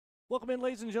Welcome in,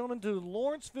 ladies and gentlemen, to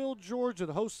Lawrenceville, Georgia,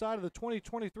 the host side of the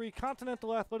 2023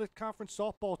 Continental Athletic Conference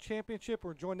Softball Championship.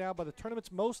 We're joined now by the tournament's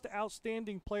most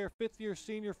outstanding player, fifth-year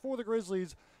senior for the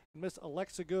Grizzlies, Miss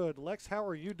Alexa Good. Lex, how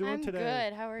are you doing today?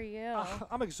 I'm good. How are you?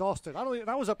 I'm exhausted.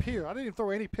 I was up here. I didn't even throw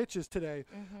any pitches today.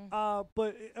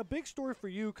 But a big story for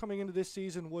you coming into this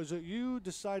season was that you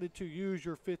decided to use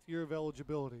your fifth year of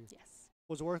eligibility. Yes.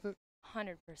 Was it worth it?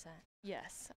 100%.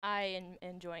 Yes. I am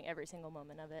enjoying every single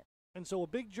moment of it. And so a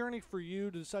big journey for you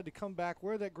to decide to come back,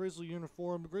 wear that Grizzly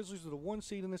uniform. The Grizzlies are the 1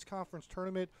 seed in this conference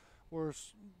tournament. We're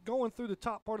going through the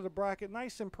top part of the bracket,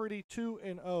 nice and pretty,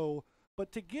 2-0.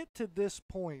 But to get to this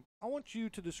point, I want you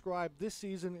to describe this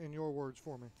season in your words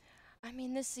for me. I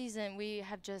mean, this season we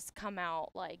have just come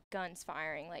out like guns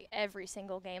firing, like every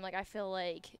single game. Like I feel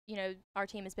like, our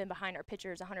team has been behind our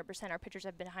pitchers 100%. Our pitchers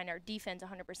have been behind our defense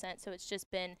 100%. So it's just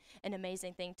been an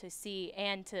amazing thing to see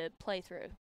and to play through.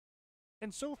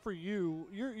 And so for you,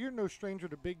 you're no stranger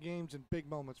to big games and big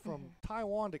moments, from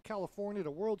Taiwan to California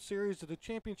to World Series to the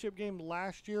championship game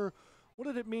last year. What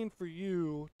did it mean for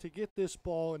you to get this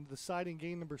ball in the deciding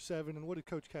game number 7, and what did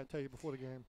Coach Cat tell you before the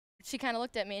game? She kind of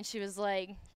looked at me and she was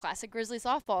like, classic Grizzly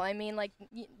softball. I mean, like,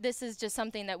 this is just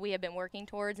something that we have been working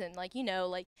towards, and we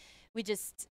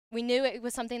knew it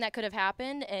was something that could have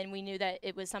happened, and we knew that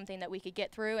it was something that we could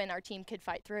get through and our team could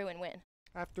fight through and win.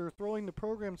 After throwing the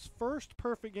program's first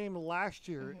perfect game last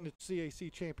year in the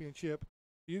CAC championship,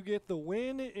 you get the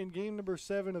win in game number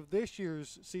 7 of this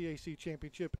year's CAC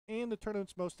championship and the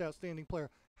tournament's most outstanding player.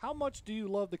 How much do you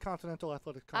love the Continental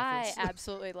Athletic Conference? I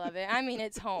absolutely love it. I mean,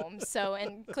 it's home. So,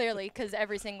 and clearly, because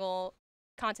every single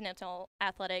Continental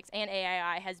Athletics and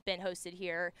AII has been hosted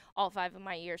here all 5 of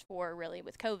my years for really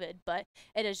with COVID, but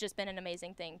it has just been an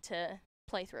amazing thing to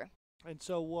play through. And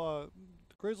so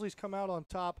the Grizzlies come out on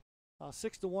top.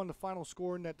 6-1 the final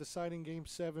score in that deciding game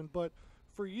 7. But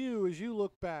for you, as you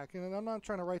look back, and I'm not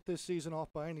trying to write this season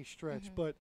off by any stretch,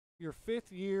 but your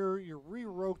 5th year, you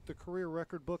rewrote the career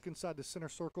record book inside the center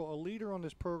circle, a leader on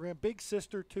this program, big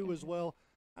sister too as well.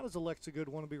 How does Alexa Good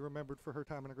want to be remembered for her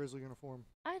time in a Grizzly uniform?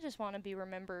 I just want to be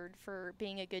remembered for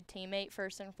being a good teammate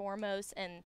first and foremost,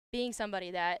 and being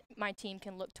somebody that my team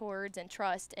can look towards and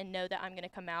trust and know that I'm going to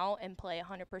come out and play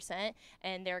 100%,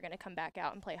 and they're going to come back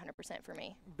out and play 100% for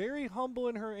me. Very humble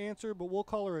in her answer, but we'll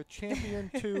call her a champion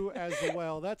too as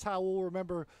well. That's how we'll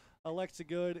remember Alexa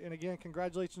Good. And again,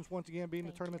 congratulations once again being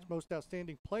the tournament's most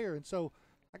outstanding player. And so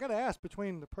I got to ask,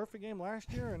 between the perfect game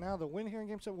last year and now the win here in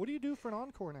Game 7, what do you do for an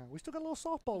encore now? We still got a little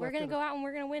softball left. We're going to go out and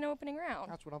we're going to win opening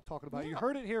round. That's what I'm talking about. You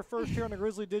heard it here first here on the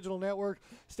Grizzly Digital Network.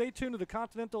 Stay tuned to the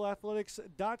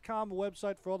ContinentalAthletics.com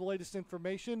website for all the latest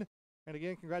information. And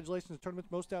again, congratulations to the tournament's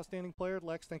most outstanding player.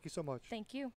 Lex, thank you so much.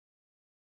 Thank you.